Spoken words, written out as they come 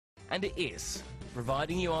And it is,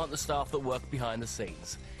 providing you aren't the staff that work behind the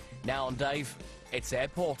scenes. Now on Dave, it's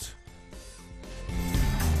Airport.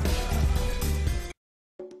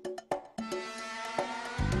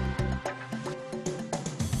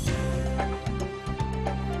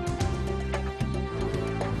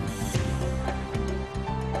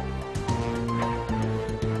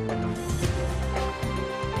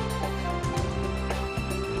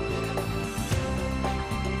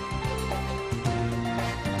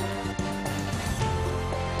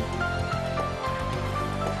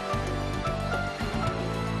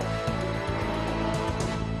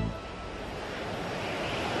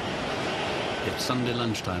 It's Sunday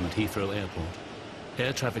lunchtime at Heathrow Airport.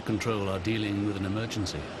 Air traffic control are dealing with an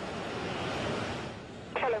emergency.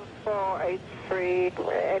 Airport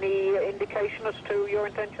any indication as to your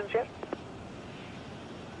intentions yet?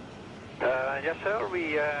 Yes, sir.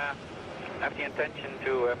 We have the intention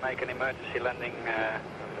to make an emergency landing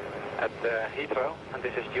at Heathrow, and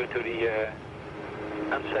this is due to the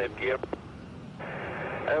unsafe gear.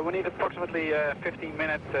 We need approximately 15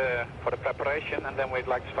 minutes for the preparation, and then we'd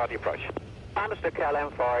like to start the approach. Understood,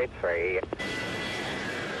 KLM 483.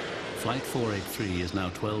 Flight 483 is now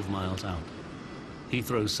 12 miles out.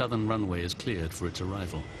 Heathrow's southern runway is cleared for its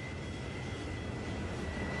arrival.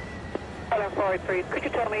 KLM 483, could you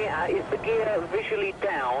tell me, is the gear visually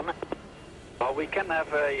down? Well, we can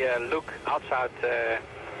have a look outside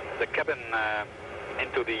the cabin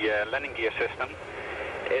into the landing gear system.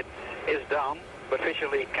 It is down, but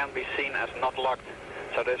visually can be seen as not locked,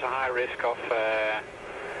 so there's a high risk of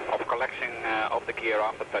collection of the gear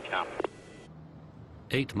after touchdown.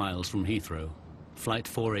 8 miles from Heathrow, Flight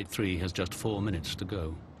 483 has just 4 minutes to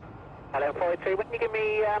go. Hello, 483. Can you give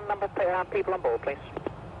me number of people on board, please?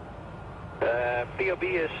 POB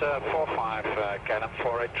is 45, KLM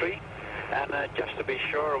 483. And just to be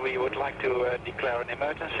sure, we would like to declare an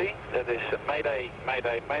emergency. That is Mayday,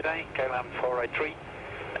 Mayday, Mayday, KLM 483.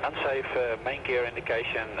 Unsafe main gear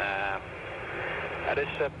indication. At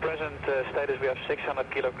this present status, we have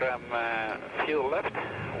 600 kilogram fuel left,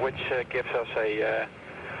 which gives us a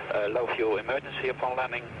low fuel emergency upon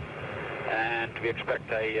landing, and we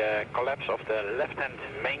expect a collapse of the left-hand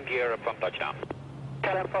main gear upon touchdown.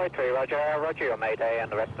 KLM 483, roger, roger your Mayday,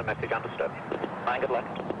 and the rest of the message understood. Fine, good luck.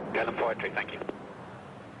 KLM 483, thank you.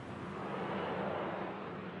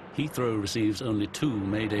 Heathrow receives only 2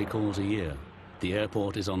 Mayday calls a year. The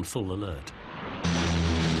airport is on full alert.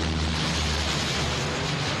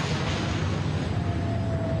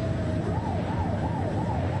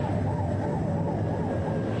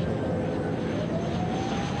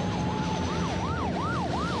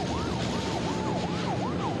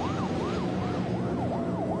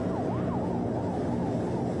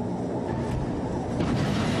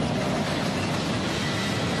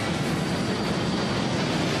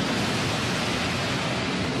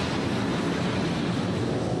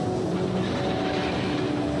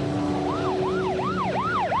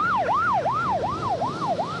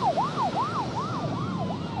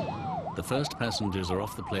 The first passengers are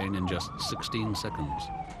off the plane in just 16 seconds.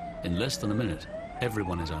 In less than a minute,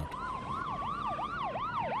 everyone is out.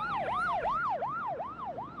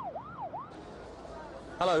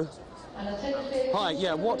 Hello. Hi,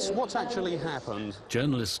 yeah, what's actually happened?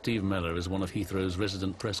 Journalist Steve Mellor is one of Heathrow's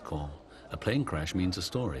resident press corps. A plane crash means a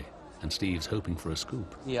story, and Steve's hoping for a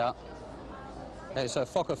scoop. Yeah. It's a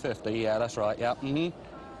Fokker 50, yeah, that's right, yeah.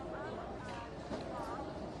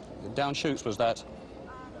 Down chutes was that?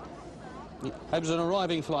 It was an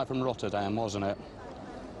arriving flight from Rotterdam, wasn't it?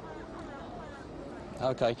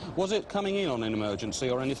 Okay. Was it coming in on an emergency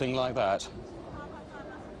or anything like that?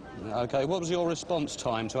 Okay. What was your response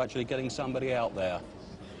time to actually getting somebody out there?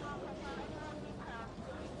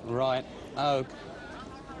 Right. Oh.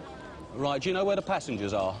 Right. Do you know where the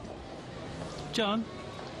passengers are? John?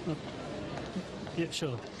 Yeah,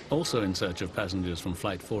 sure. Also in search of passengers from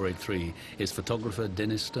Flight 483 is photographer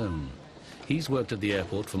Dennis Stone. He's worked at the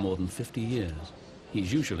airport for more than 50 years.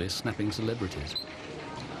 He's usually snapping celebrities.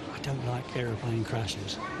 I don't like aeroplane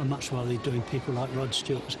crashes. I'm much rather doing people like Rod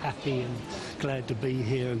Stewart's happy and glad to be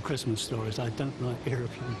here and Christmas stories. I don't like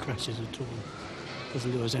aeroplane crashes at all.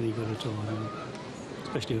 Doesn't do us any good at all,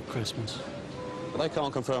 especially at Christmas. But they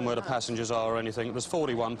can't confirm where the passengers are or anything. There's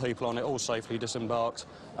 41 people on it, all safely disembarked.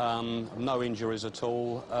 No injuries at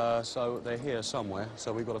all, so they're here somewhere,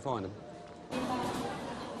 so we've got to find them.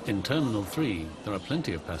 In Terminal 3, there are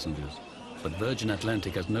plenty of passengers, but Virgin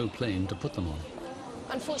Atlantic has no plane to put them on.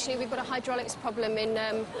 Unfortunately, we've got a hydraulics problem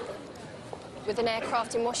with an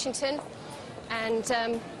aircraft in Washington,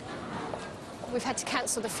 and we've had to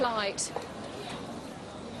cancel the flight.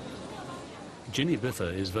 Ginny Biffer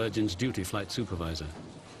is Virgin's duty flight supervisor.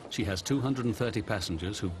 She has 230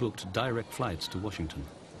 passengers who've booked direct flights to Washington.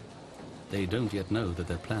 They don't yet know that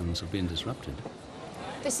their plans have been disrupted.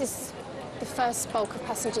 This is the first bulk of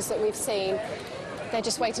passengers that we've seen. They're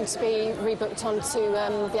just waiting to be rebooked onto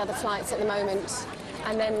the other flights at the moment.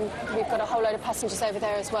 And then we've got a whole load of passengers over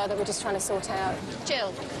there as well that we're just trying to sort out.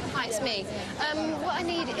 Jill, hi, it's me. What I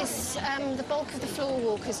need is the bulk of the floor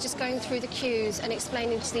walkers just going through the queues and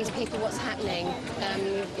explaining to these people what's happening.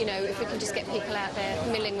 You know, if we can just get people out there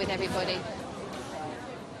milling with everybody.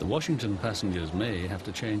 The Washington passengers may have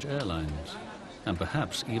to change airlines, and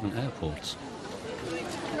perhaps even airports.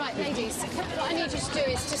 Right, ladies, what I need you to do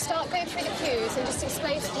is to start going through the queues and just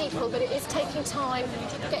explain to people that it is taking time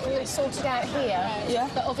getting them sorted out here. Yeah.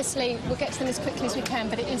 But obviously, we'll get to them as quickly as we can,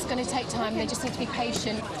 but it is going to take time. They just need to be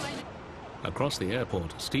patient. Across the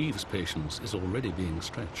airport, Steve's patience is already being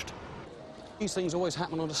stretched. These things always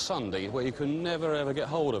happen on a Sunday where you can never ever get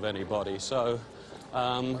hold of anybody, so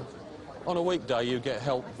on a weekday you get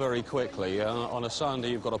help very quickly. On a Sunday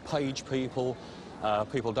you've got to page people.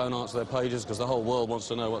 People don't answer their pages because the whole world wants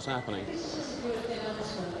to know what's happening.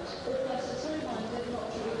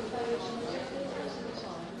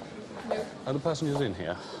 Are the passengers in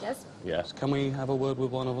here? Yes. Yes. Can we have a word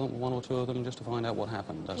with one or two of them just to find out what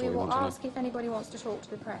happened? That's we what we will want to know. ask if anybody wants to talk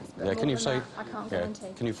to the press. But Yeah, can you say? I can't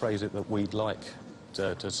guarantee. Can you phrase it that we'd like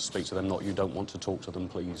to speak to them, not you don't want to talk to them,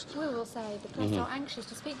 please? We will say the press are anxious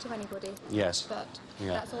to speak to anybody. Yes. But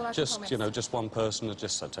Yeah. that's all I can Just promise. you know, just one person to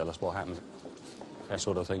just tell us what happened. That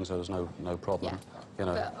sort of thing, so there's no problem. Yeah. You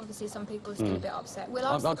know. But obviously some people are still a bit upset. We'll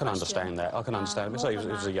I ask the can question. understand that. I can understand. more Say than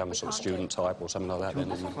it was a that, young we sort of can't do. student type or something like that.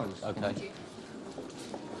 Then, okay.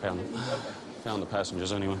 Found the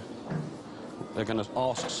passengers anyway. They're going to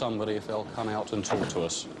ask somebody if they'll come out and talk to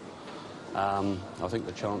us. I think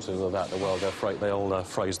the chances of that, they'll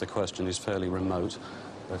phrase the question is fairly remote.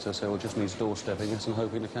 But I say, well, just needs doorstepping us and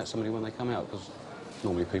hoping to catch somebody when they come out, because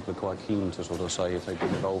normally people are quite keen to sort of say if they've been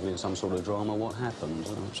involved in some sort of drama, what happened.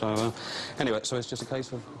 So anyway, so it's just a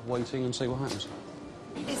case of waiting and see what happens.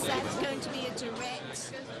 Is that going to be a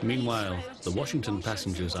direct... Meanwhile, the Washington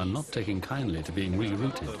passengers are not taking kindly to being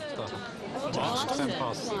rerouted.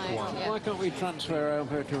 Why can't we transfer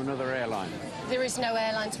over to another airline? There is no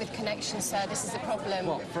airlines with connections, sir. This is the problem.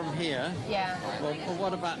 What, from here? Yeah. Well,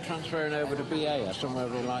 what about transferring over to BA or somewhere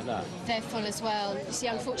like that? They're full as well. You see,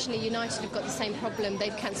 unfortunately, United have got the same problem.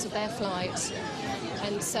 They've cancelled their flight,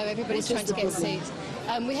 and so everybody's trying to get seats.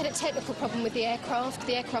 We had a technical problem with the aircraft.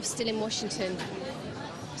 The aircraft's still in Washington,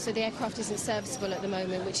 so the aircraft isn't serviceable at the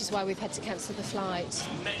moment, which is why we've had to cancel the flight.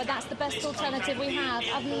 But that's the best alternative we have.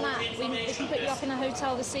 Other than that, we can put you up in a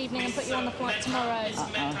hotel this evening and put you on the flight tomorrow.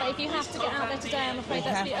 But if you have to get out there today, I'm afraid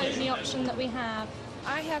that's the only option that we have.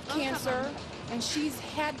 I have cancer, and she's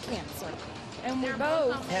had cancer. And we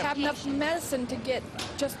both have enough medicine to get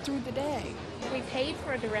just through the day. We paid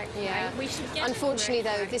for a direct flight. Yeah. We should get Unfortunately,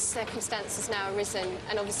 though, this circumstance has now arisen,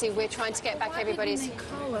 and obviously we're trying to get back everybody's... Why didn't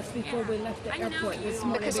they call us before we left the airport this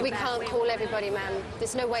morning? Because we can't call everybody, ma'am.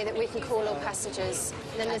 There's no way that we can call all passengers.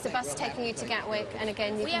 And then there's a bus taking you to Gatwick, and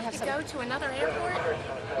again, you We can have have to go to another airport?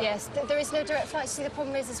 Yes, there is no direct flight. See, the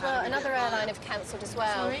problem is as well, another airline have cancelled as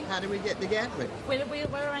well. How do we get to Gatwick? We're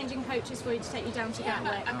arranging coaches for you to take you down to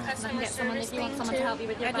Gatwick. And I can get someone, if you want someone to help you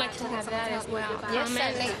with your I'd bag, like to have that as well. Yes,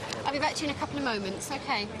 certainly. I'll be back to you in a couple of moments.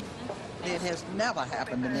 Okay. It has never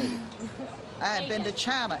happened to me. I have been to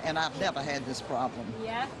China and I've never had this problem.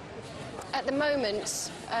 Yeah. At the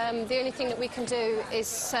moment, the only thing that we can do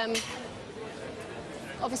is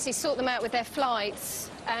obviously sort them out with their flights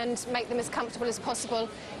and make them as comfortable as possible.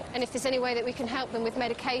 And if there's any way that we can help them with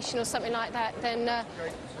medication or something like that, then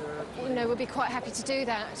you know, we'll be quite happy to do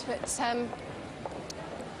that. But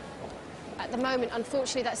at the moment,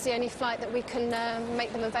 unfortunately, that's the only flight that we can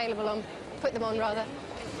make them available on, put them on rather.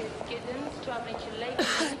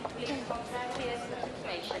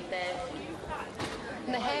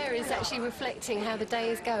 And the hair is actually reflecting how the day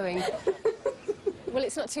is going. Well,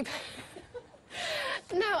 it's not too bad.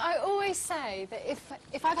 No, I always say that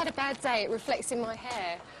if I've had a bad day, it reflects in my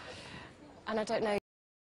hair. And I don't know.